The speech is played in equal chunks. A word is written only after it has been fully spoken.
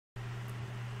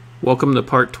Welcome to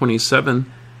part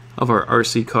 27 of our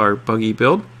RC car buggy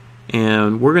build,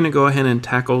 and we're going to go ahead and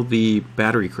tackle the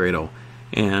battery cradle.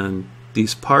 And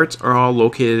these parts are all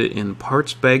located in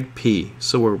parts bag P,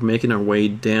 so we're making our way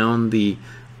down the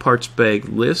parts bag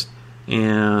list,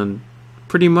 and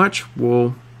pretty much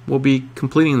we'll be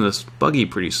completing this buggy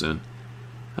pretty soon.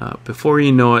 Before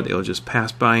you know it, it'll just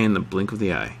pass by in the blink of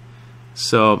the eye.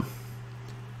 So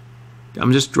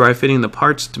I'm just dry fitting the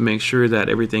parts to make sure that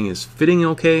everything is fitting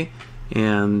okay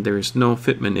and there's no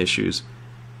fitment issues,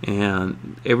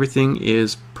 and everything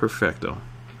is perfecto.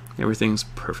 Everything's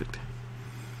perfect.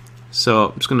 So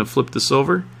I'm just going to flip this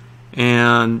over,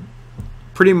 and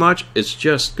pretty much it's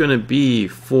just going to be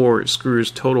 4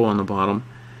 screws total on the bottom.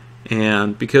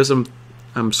 And because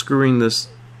I'm screwing this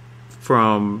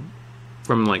from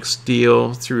like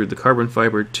steel through the carbon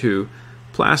fiber to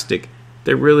plastic,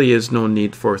 there really is no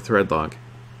need for a thread lock.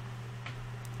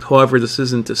 However, this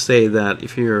isn't to say that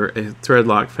if you're a thread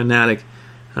lock fanatic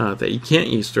that you can't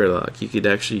use thread lock. You could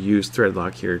actually use thread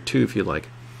lock here too if you like.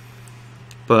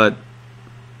 But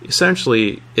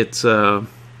essentially, it's I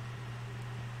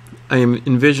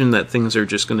envision that things are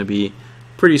just going to be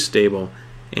pretty stable,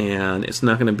 and it's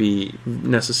not going to be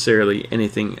necessarily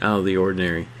anything out of the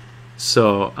ordinary.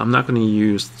 So I'm not going to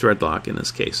use thread lock in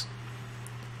this case.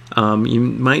 You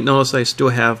might notice I still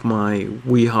have my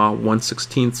Weehaw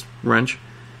 1/16 wrench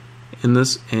in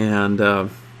this, and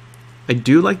I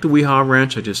do like the Weehaw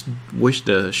wrench. I just wish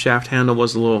the shaft handle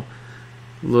was a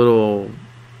little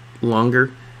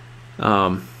longer.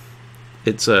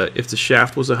 If the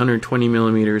shaft was 120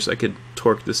 millimeters, I could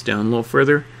torque this down a little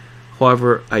further.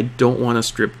 However, I don't want to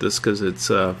strip this because it's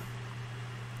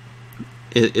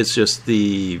just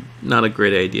not a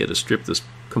great idea to strip this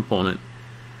component.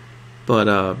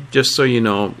 But just so you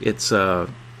know, it's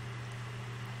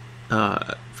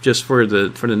just for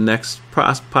the next,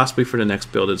 possibly for the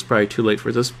next build. It's probably too late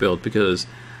for this build because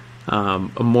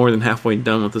I'm more than halfway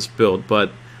done with this build.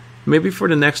 But maybe for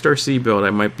the next RC build,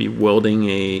 I might be welding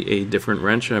a different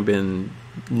wrench. I've been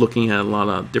looking at a lot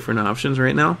of different options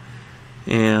right now,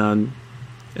 and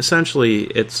essentially,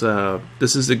 it's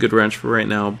this is a good wrench for right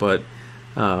now. But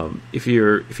if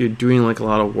you're doing like a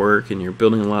lot of work and you're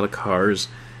building a lot of cars,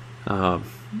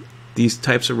 these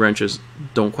types of wrenches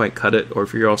don't quite cut it. Or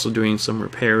if you're also doing some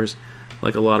repairs,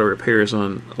 like a lot of repairs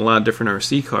on a lot of different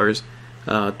RC cars,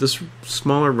 this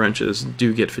smaller wrenches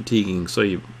do get fatiguing.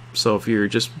 So if you're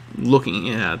just looking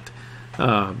at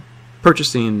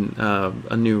purchasing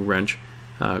a new wrench,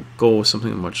 go with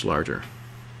something much larger.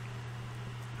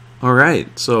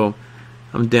 Alright, so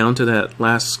I'm down to that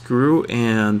last screw,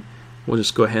 and we'll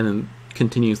just go ahead and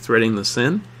continue threading this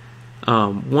in.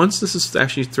 Once this is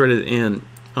actually threaded in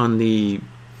on the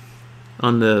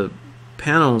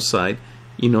panel side,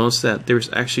 you notice that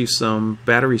there's actually some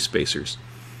battery spacers,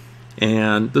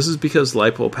 and this is because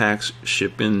LiPo packs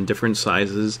ship in different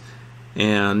sizes.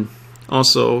 And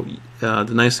also the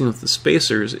nice thing with the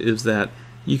spacers is that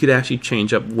you could actually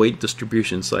change up weight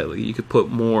distribution slightly. You could put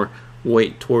more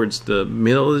weight towards the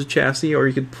middle of the chassis, or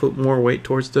you could put more weight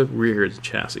towards the rear of the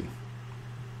chassis.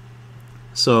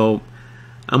 So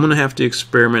I'm going to have to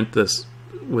experiment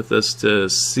with this to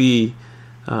see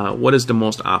what is the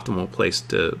most optimal place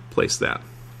to place that.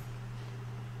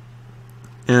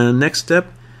 And next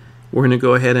step, we're going to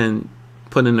go ahead and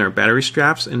put in our battery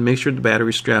straps, and make sure the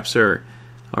battery straps are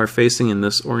facing in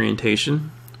this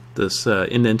orientation. This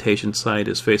indentation side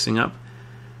is facing up.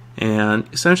 And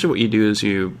essentially what you do is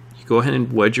you go ahead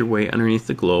and wedge your way underneath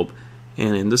the globe,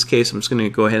 and in this case I'm just going to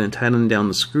go ahead and tighten down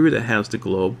the screw that has the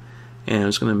globe, and I'm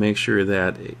just going to make sure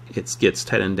that it gets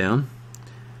tightened down.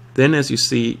 Then, as you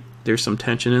see, there's some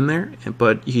tension in there,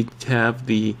 but you have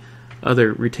the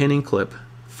other retaining clip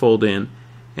fold in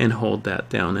and hold that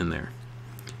down in there.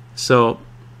 So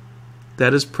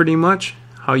that is pretty much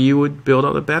how you would build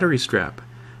out a battery strap.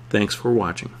 Thanks for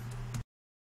watching.